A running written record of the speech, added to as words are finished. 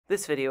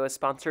This video is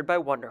sponsored by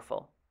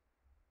Wunderful.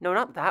 No,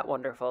 not that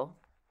wonderful.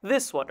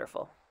 This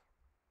Wunderful.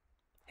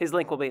 His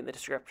link will be in the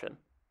description.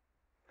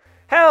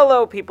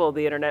 Hello people of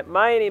the internet,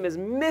 my name is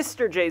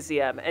Mr.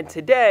 JCM, and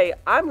today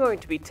I'm going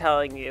to be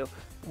telling you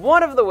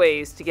one of the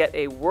ways to get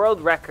a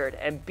world record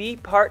and be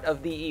part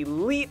of the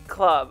elite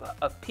club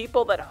of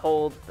people that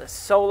hold the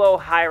solo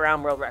high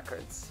round world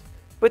records.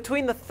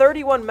 Between the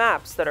 31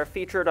 maps that are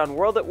featured on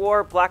World at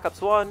War, Black Ops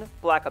 1,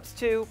 Black Ops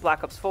 2,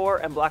 Black Ops 4,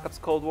 and Black Ops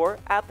Cold War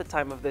at the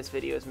time of this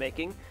video's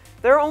making,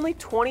 there are only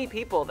 20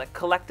 people that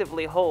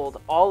collectively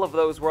hold all of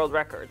those world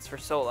records for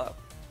solo.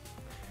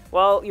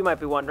 Well, you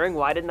might be wondering,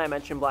 why didn't I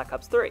mention Black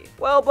Ops 3?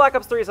 Well, Black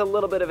Ops 3 is a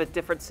little bit of a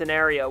different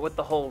scenario with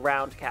the whole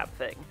round cap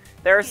thing.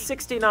 There are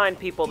 69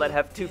 people that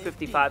have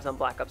 255s on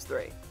Black Ops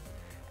 3.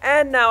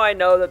 And now I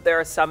know that there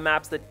are some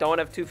maps that don't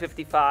have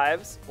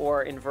 255s,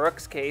 or in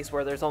Varuk's case,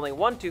 where there's only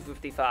one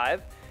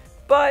 255,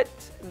 but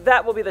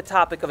that will be the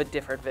topic of a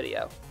different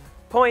video.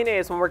 Point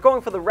is, when we're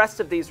going for the rest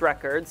of these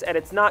records, and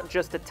it's not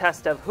just a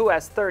test of who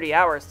has 30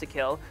 hours to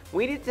kill,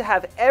 we need to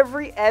have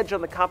every edge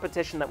on the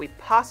competition that we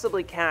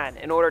possibly can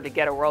in order to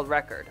get a world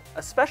record,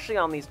 especially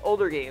on these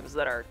older games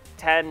that are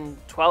 10,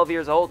 12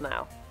 years old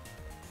now.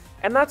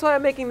 And that's why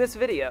I'm making this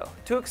video,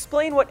 to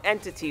explain what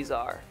entities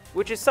are,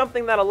 which is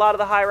something that a lot of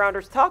the high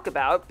rounders talk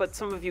about, but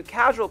some of you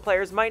casual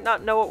players might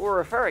not know what we're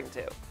referring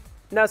to.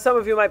 Now some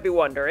of you might be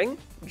wondering,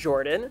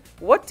 Jordan,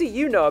 what do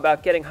you know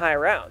about getting high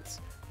rounds?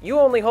 You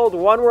only hold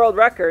one world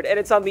record, and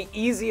it's on the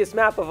easiest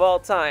map of all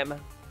time.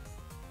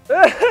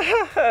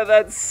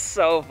 That's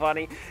so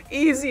funny.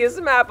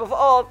 Easiest map of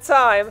all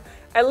time?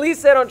 At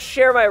least I don't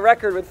share my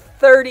record with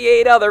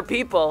 38 other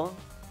people.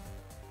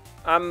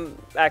 I'm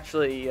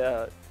actually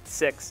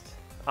 6th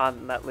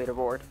on that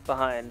leaderboard,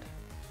 behind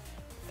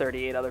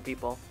 38 other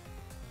people.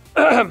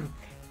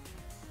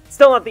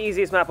 Still not the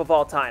easiest map of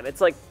all time.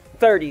 It's like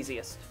 3rd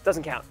easiest.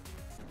 Doesn't count.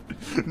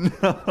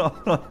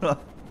 No.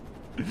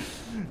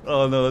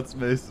 Oh no, that's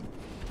Mason.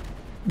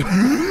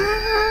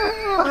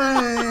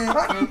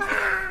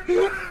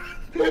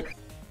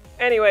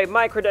 Anyway,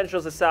 my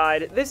credentials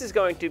aside, this is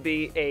going to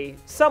be a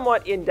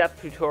somewhat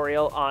in-depth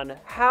tutorial on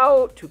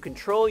how to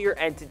control your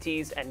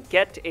entities and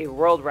get a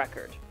world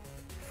record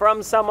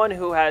from someone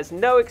who has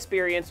no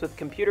experience with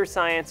computer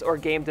science or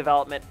game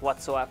development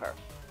whatsoever.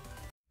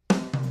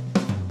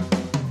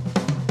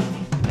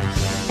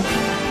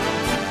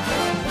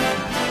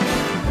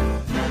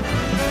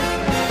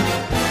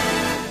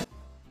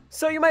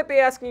 So you might be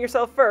asking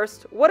yourself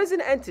first, what is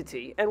an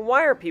entity and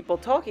why are people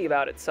talking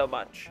about it so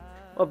much?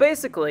 Well,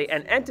 basically,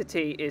 an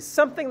entity is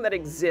something that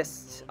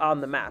exists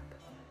on the map.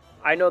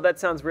 I know that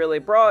sounds really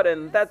broad,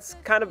 and that's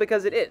kind of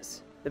because it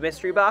is. The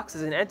mystery box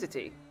is an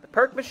entity. The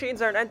perk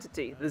machines are an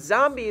entity. The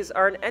zombies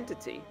are an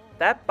entity.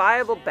 That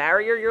buyable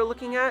barrier you're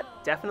looking at,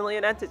 definitely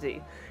an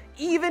entity.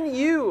 Even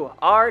you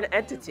are an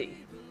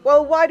entity.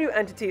 Well, why do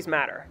entities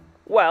matter?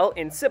 Well,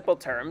 in simple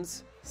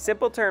terms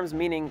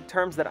meaning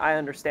terms that I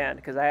understand,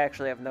 because I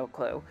actually have no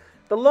clue.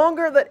 The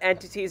longer that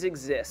entities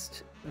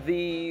exist,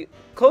 the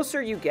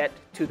closer you get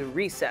to the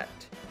reset.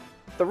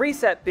 The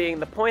reset being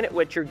the point at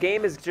which your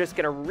game is just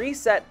going to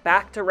reset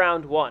back to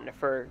round 1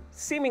 for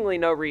seemingly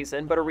no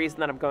reason, but a reason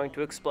that I'm going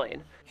to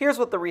explain. Here's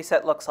what the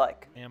reset looks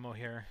like. Ammo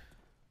here.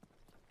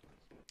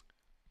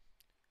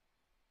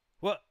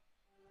 What?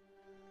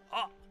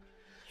 Oh.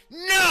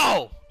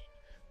 No!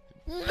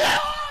 No!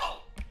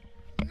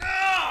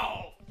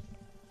 No!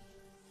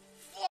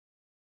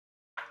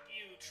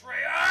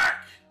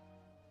 Treyarch!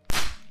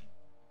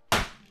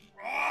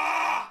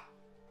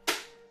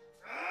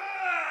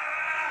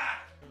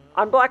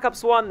 On Black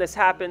Ops 1, this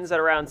happens at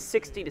around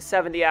 60 to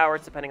 70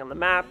 hours depending on the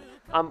map.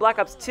 On Black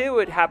Ops 2,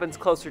 it happens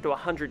closer to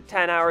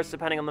 110 hours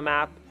depending on the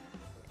map.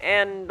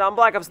 And on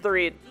Black Ops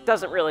 3, it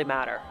doesn't really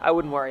matter. I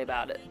wouldn't worry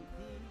about it.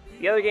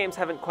 The other games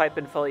haven't quite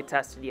been fully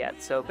tested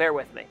yet, so bear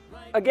with me.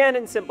 Again,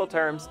 in simple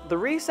terms, the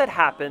reset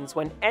happens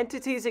when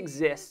entities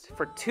exist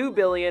for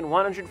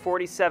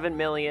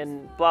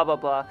 2,147,000,000, blah blah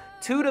blah,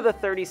 2 to the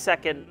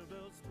 32nd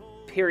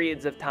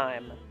periods of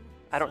time.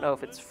 I don't know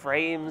if it's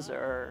frames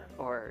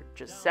or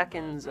just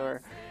seconds,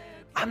 or...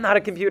 I'm not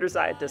a computer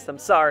scientist, I'm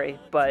sorry,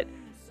 but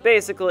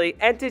basically,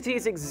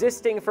 entities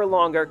existing for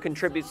longer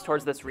contributes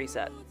towards this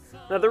reset.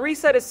 Now, the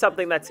reset is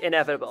something that's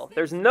inevitable.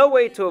 There's no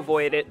way to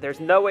avoid it, there's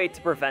no way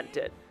to prevent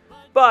it.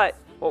 But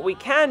what we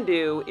can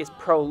do is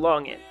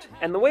prolong it.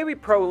 And the way we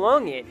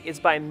prolong it is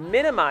by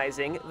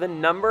minimizing the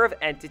number of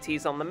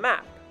entities on the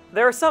map.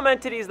 There are some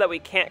entities that we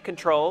can't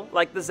control,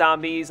 like the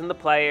zombies and the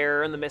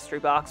player and the mystery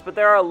box, but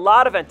there are a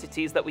lot of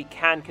entities that we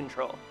can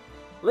control.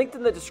 Linked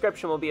in the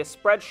description will be a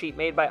spreadsheet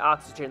made by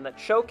Oxygen that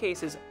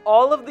showcases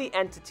all of the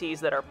entities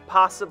that are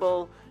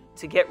possible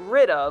to get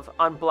rid of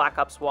on Black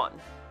Ops 1.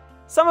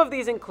 Some of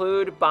these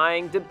include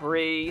buying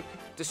debris,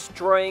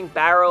 destroying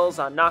barrels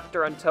on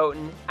Noctur and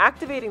Toten,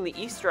 activating the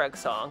Easter egg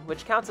song,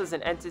 which counts as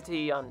an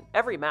entity on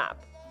every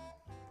map.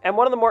 And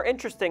one of the more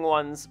interesting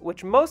ones,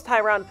 which most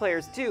high round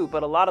players do,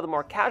 but a lot of the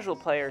more casual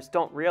players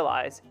don't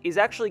realize, is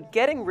actually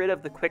getting rid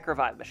of the quick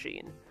revive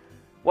machine.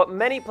 What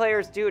many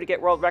players do to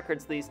get world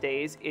records these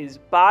days is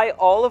buy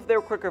all of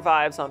their quick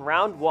revives on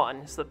round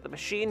 1 so that the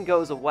machine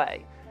goes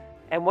away.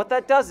 And what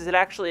that does is it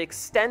actually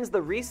extends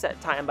the reset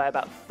time by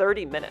about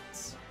 30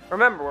 minutes.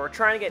 Remember, we're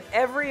trying to get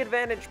every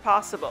advantage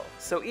possible,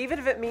 so even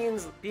if it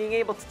means being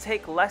able to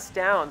take less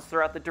downs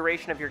throughout the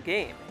duration of your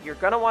game, you're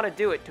going to want to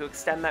do it to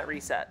extend that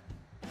reset.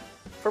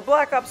 For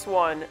Black Ops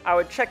 1, I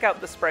would check out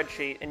the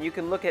spreadsheet and you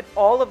can look at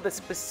all of the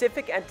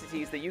specific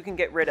entities that you can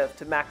get rid of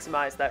to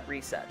maximize that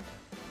reset.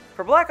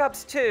 For Black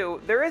Ops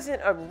 2, there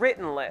isn't a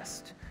written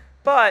list,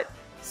 but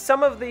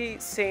some of the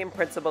same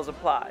principles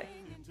apply.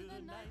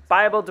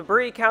 Buyable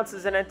debris counts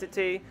as an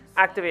entity,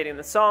 activating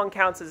the song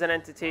counts as an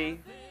entity,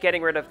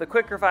 getting rid of the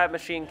quick revive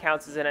machine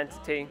counts as an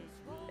entity,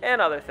 and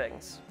other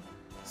things.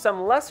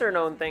 Some lesser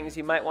known things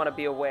you might want to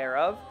be aware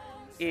of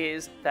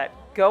is that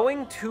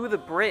going to the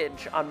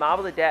bridge on Mob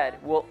of the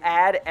Dead will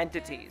add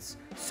entities,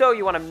 so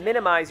you want to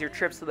minimize your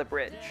trips to the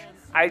bridge.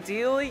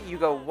 Ideally, you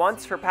go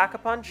once for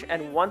Pack-a-Punch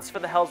and once for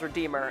the Hell's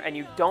Redeemer, and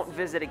you don't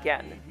visit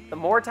again. The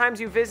more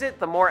times you visit,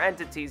 the more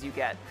entities you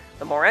get.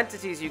 The more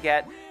entities you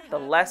get, the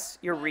less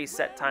your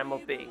reset time will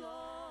be.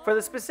 For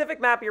the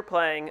specific map you're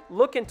playing,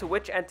 look into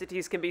which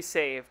entities can be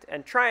saved,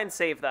 and try and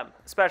save them,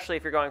 especially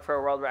if you're going for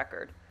a world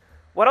record.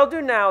 What I'll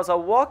do now is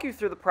I'll walk you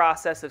through the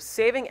process of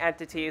saving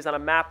entities on a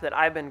map that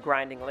I've been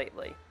grinding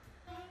lately.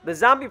 The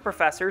zombie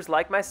professors,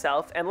 like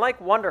myself, and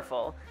like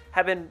Wunderful,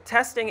 have been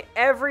testing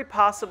every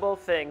possible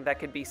thing that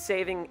could be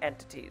saving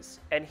entities,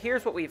 and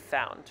here's what we've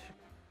found.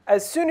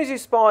 As soon as you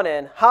spawn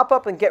in, hop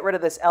up and get rid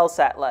of this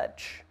LSAT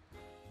ledge.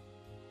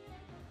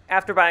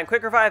 After buying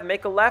Quick Revive,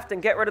 make a left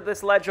and get rid of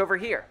this ledge over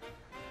here.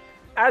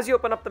 As you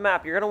open up the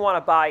map, you're going to want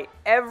to buy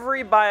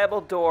every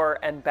buyable door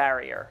and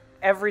barrier,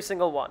 every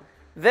single one.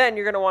 Then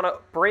you're going to want to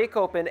break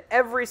open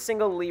every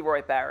single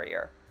Leroy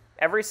barrier.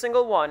 Every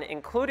single one,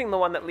 including the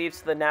one that leads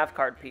to the nav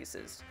card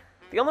pieces.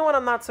 The only one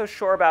I'm not so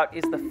sure about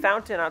is the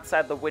fountain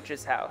outside the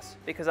witch's house,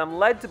 because I'm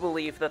led to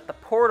believe that the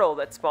portal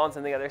that spawns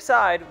on the other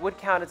side would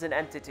count as an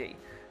entity,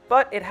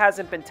 but it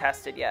hasn't been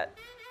tested yet.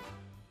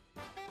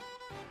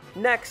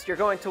 Next, you're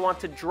going to want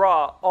to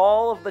draw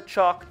all of the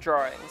chalk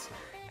drawings.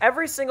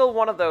 Every single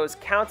one of those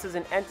counts as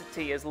an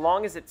entity as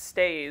long as it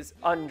stays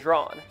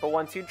undrawn, but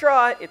once you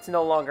draw it, it's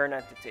no longer an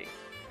entity.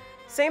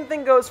 Same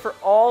thing goes for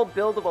all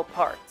buildable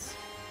parts.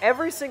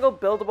 Every single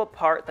buildable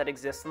part that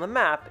exists on the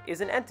map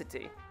is an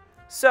entity.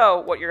 So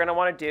what you're going to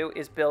want to do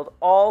is build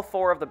all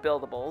 4 of the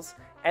buildables,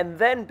 and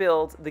then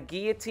build the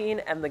guillotine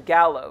and the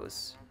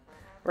gallows.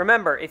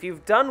 Remember, if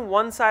you've done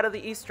one side of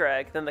the Easter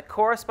egg, then the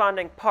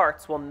corresponding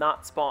parts will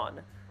not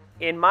spawn.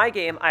 In my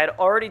game, I had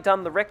already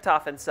done the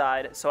Richtofen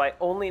side, so I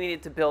only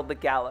needed to build the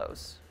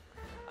gallows.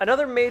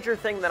 Another major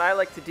thing that I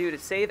like to do to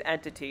save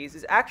entities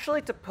is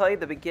actually to play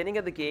the beginning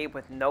of the game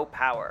with no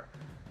power.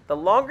 The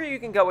longer you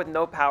can go with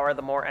no power,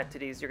 the more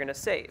entities you're going to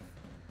save.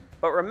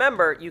 But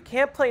remember, you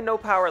can't play no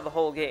power the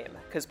whole game,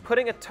 because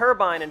putting a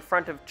turbine in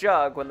front of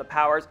Jug when the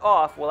power's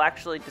off will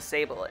actually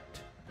disable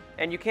it.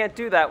 And you can't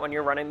do that when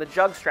you're running the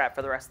Jug strat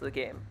for the rest of the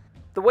game.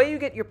 The way you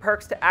get your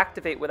perks to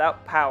activate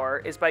without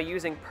power is by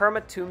using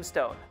Perma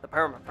Tombstone, the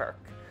Perma perk.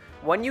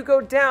 When you go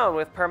down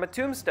with Perma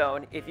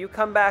Tombstone, if you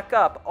come back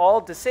up,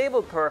 all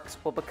disabled perks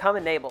will become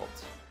enabled.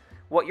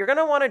 What you're going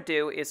to want to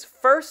do is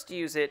first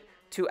use it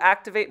to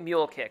activate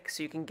Mule Kick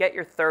so you can get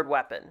your 3rd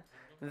weapon.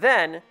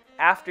 Then,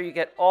 after you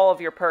get all of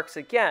your perks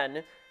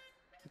again,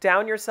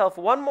 down yourself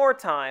one more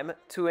time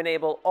to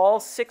enable all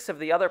 6 of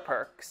the other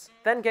perks,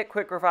 then get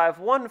Quick Revive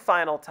one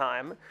final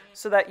time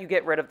so that you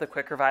get rid of the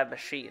Quick Revive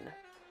machine.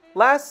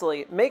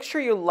 Lastly, make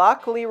sure you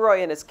lock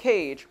Leroy in his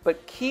cage,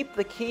 but keep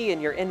the key in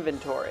your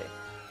inventory.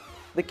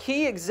 The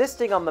key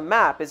existing on the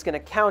map is going to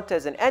count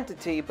as an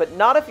entity, but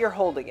not if you're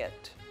holding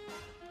it.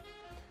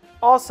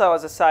 Also,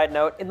 as a side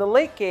note, in the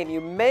late game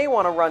you may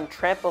want to run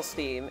Trample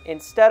Steam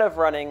instead of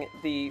running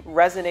the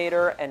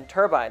Resonator and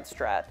Turbine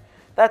strat.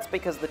 That's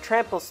because the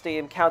Trample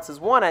Steam counts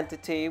as 1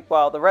 entity,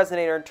 while the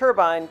Resonator and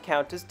Turbine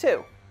count as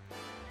 2.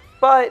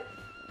 But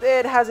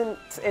it hasn't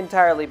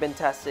entirely been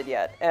tested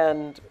yet,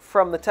 and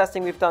from the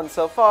testing we've done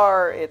so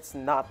far, it's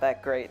not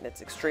that great and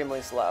it's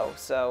extremely slow,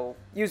 so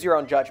use your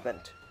own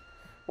judgment.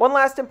 One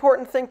last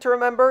important thing to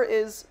remember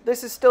is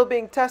this is still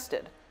being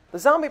tested. The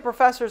zombie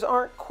professors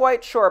aren't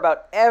quite sure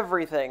about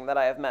everything that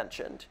I have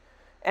mentioned.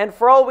 And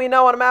for all we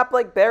know on a map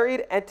like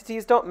Buried,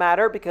 entities don't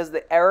matter because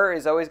the error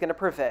is always going to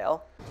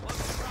prevail.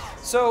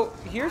 So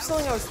here's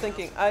something I was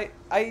thinking.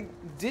 I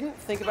didn't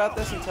think about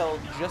this until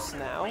just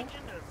now,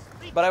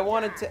 but I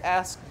wanted to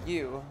ask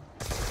you.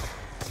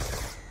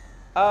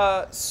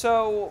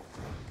 So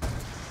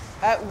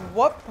at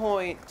what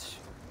point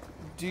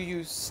do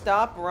you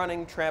stop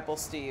running Trample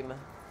Steam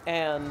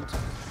and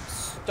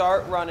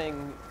start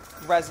running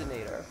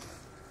Resonator?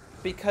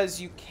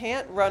 Because you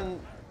can't run,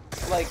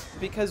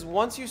 because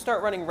once you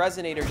start running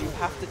Resonator, you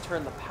have to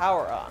turn the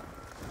power on.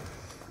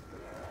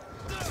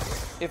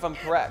 If I'm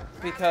correct,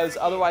 because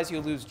otherwise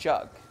you lose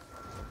Jug.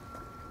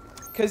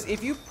 Because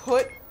if you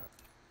put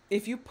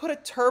a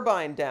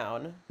turbine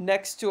down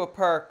next to a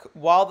perk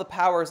while the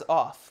power's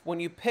off, when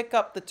you pick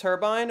up the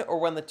turbine or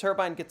when the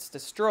turbine gets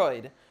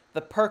destroyed,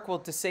 the perk will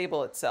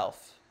disable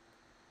itself,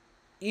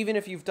 even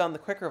if you've done the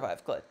quick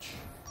revive glitch.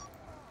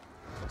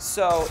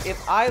 So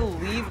if I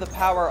leave the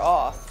power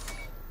off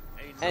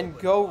and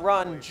go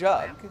run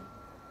Jug,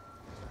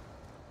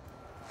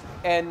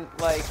 and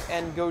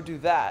go do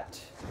that,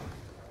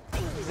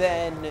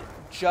 then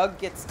Jug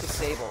gets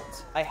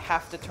disabled. I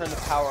have to turn the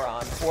power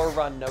on or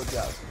run no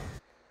Jug.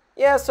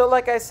 Yeah, so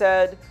like I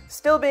said,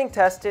 still being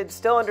tested,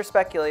 still under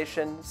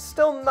speculation,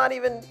 still not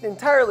even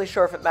entirely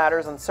sure if it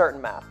matters on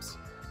certain maps.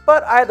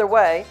 But either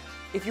way,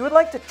 if you would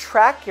like to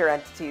track your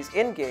entities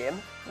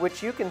in-game,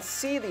 which you can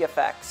see the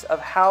effects of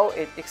how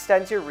it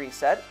extends your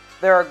reset,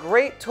 there are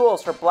great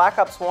tools for Black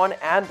Ops 1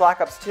 and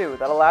Black Ops 2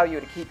 that allow you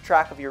to keep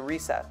track of your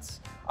resets.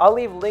 I'll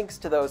leave links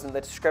to those in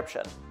the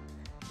description.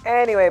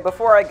 Anyway,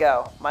 before I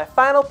go, my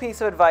final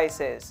piece of advice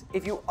is,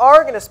 if you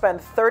are going to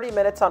spend 30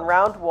 minutes on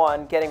round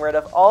 1 getting rid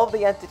of all of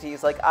the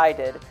entities like I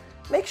did,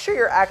 make sure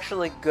you're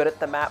actually good at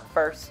the map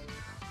first.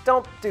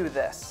 Don't do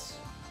this.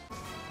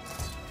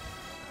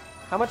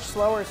 How much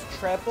slower is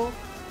treble?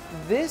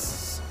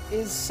 This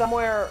is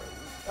somewhere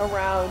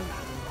around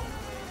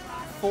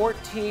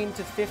 14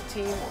 to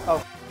 15.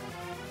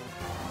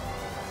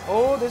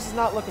 Oh, this is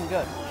not looking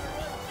good.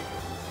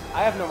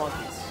 I have no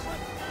monkeys.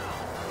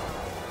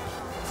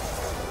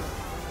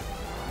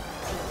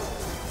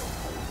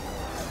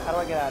 How do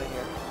I get out of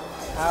here?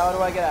 How do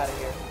I get out of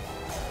here?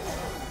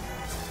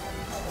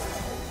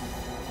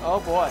 Oh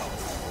boy.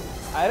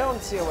 I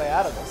don't see a way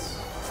out of this.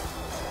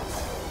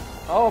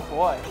 Oh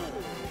boy.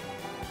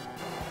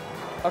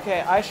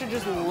 Okay, I should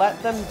just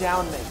let them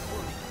down me.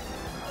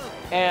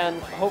 And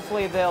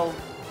hopefully they'll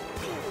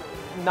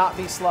not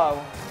be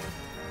slow.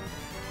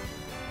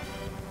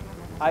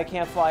 I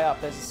can't fly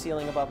up. There's a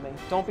ceiling above me.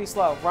 Don't be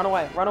slow. Run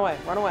away. Run away.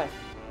 Run away.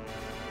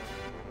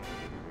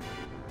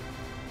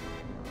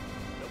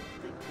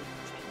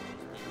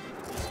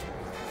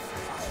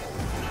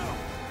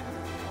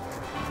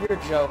 You're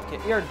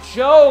joking. You're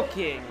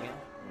joking!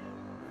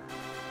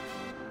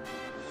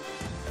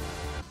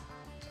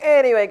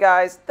 Anyway,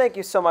 guys, thank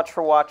you so much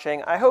for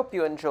watching. I hope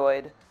you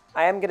enjoyed.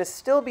 I am going to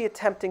still be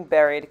attempting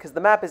Buried, because the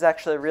map is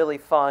actually really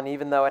fun,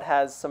 even though it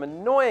has some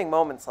annoying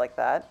moments like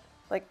that.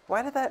 Like,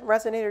 why did that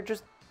resonator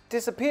just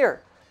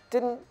disappear?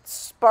 Didn't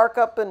spark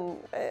up and...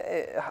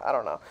 I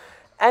don't know.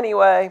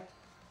 Anyway,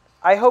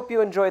 I hope you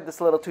enjoyed this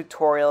little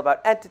tutorial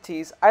about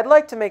entities. I'd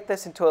like to make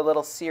this into a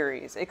little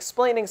series,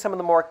 explaining some of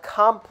the more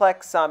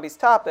complex zombies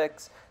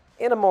topics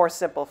in a more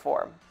simple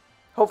form.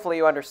 Hopefully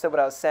you understood what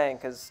I was saying,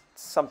 because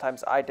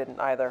sometimes I didn't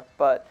either.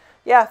 But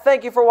yeah,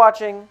 thank you for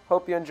watching.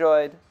 Hope you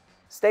enjoyed.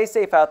 Stay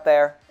safe out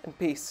there, and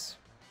peace.